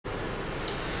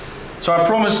So I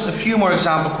promised a few more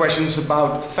example questions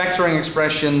about factoring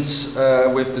expressions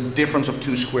with the difference of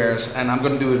two squares, and I'm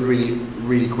going to do it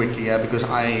really quickly, because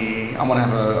I want to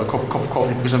have a cup of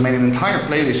coffee, because I made an entire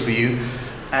playlist for you,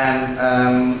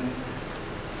 and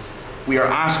we are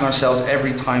asking ourselves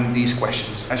every time these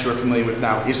questions, as you're familiar with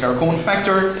now. Is there a common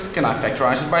factor? Can I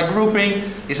factorize it by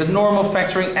grouping? Is it normal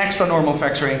factoring, extra normal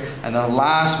factoring? And the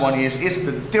last one is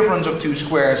it the difference of two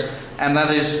squares? And that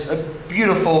is a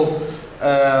beautiful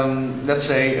let's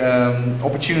say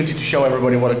opportunity to show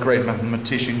everybody what a great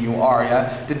mathematician you are.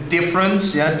 Yeah, the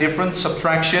difference, difference,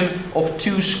 subtraction of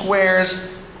two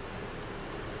squares,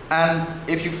 and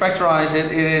if you factorize it,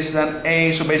 it is then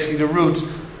a, so basically the root,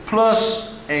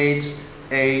 plus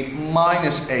 8a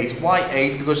minus 8. Why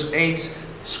 8? Because 8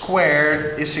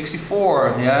 squared is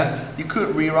 64. Yeah, you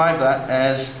could rewrite that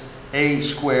as a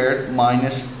squared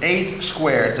minus 8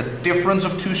 squared. The difference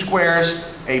of two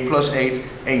squares, a plus 8,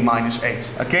 a minus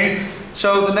 8. Okay,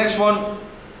 so the next one,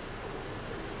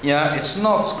 it's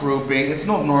not grouping, it's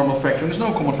not normal factoring, there's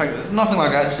no common factor, nothing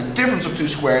like that. It's the difference of two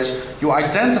squares. You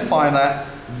identify that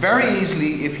very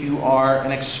easily if you are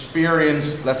an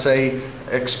experienced, let's say,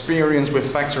 experienced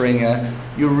with factoring.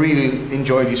 You really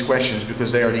enjoy these questions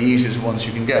because they are the easiest ones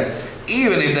you can get,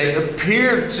 even if they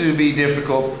appear to be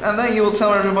difficult, and then you will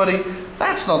tell everybody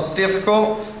that's not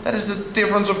difficult, that is the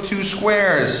difference of two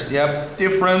squares. Yep,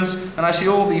 difference, and I see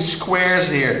all these squares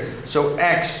here. So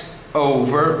x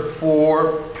over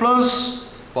 4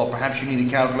 plus, well, perhaps you need a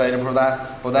calculator for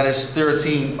that, but that is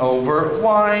 13 over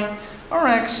y, or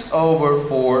x over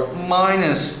 4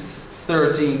 minus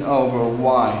 13 over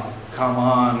y. Come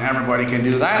on, everybody can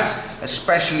do that,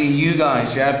 especially you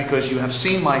guys, because you have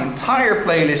seen my entire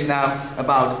playlist now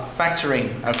about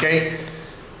factoring. Okay,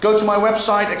 go to my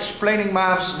website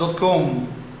explainingmaths.com.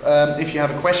 If you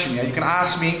have a question, you can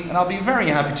ask me, and I'll be very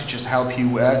happy to just help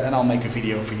you, and I'll make a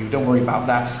video for you. Don't worry about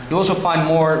that. You'll also find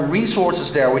more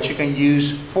resources there which you can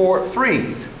use for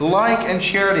free. Like and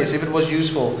share this if it was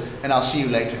useful, and I'll see you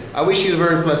later. I wish you a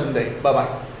very pleasant day. Bye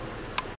bye.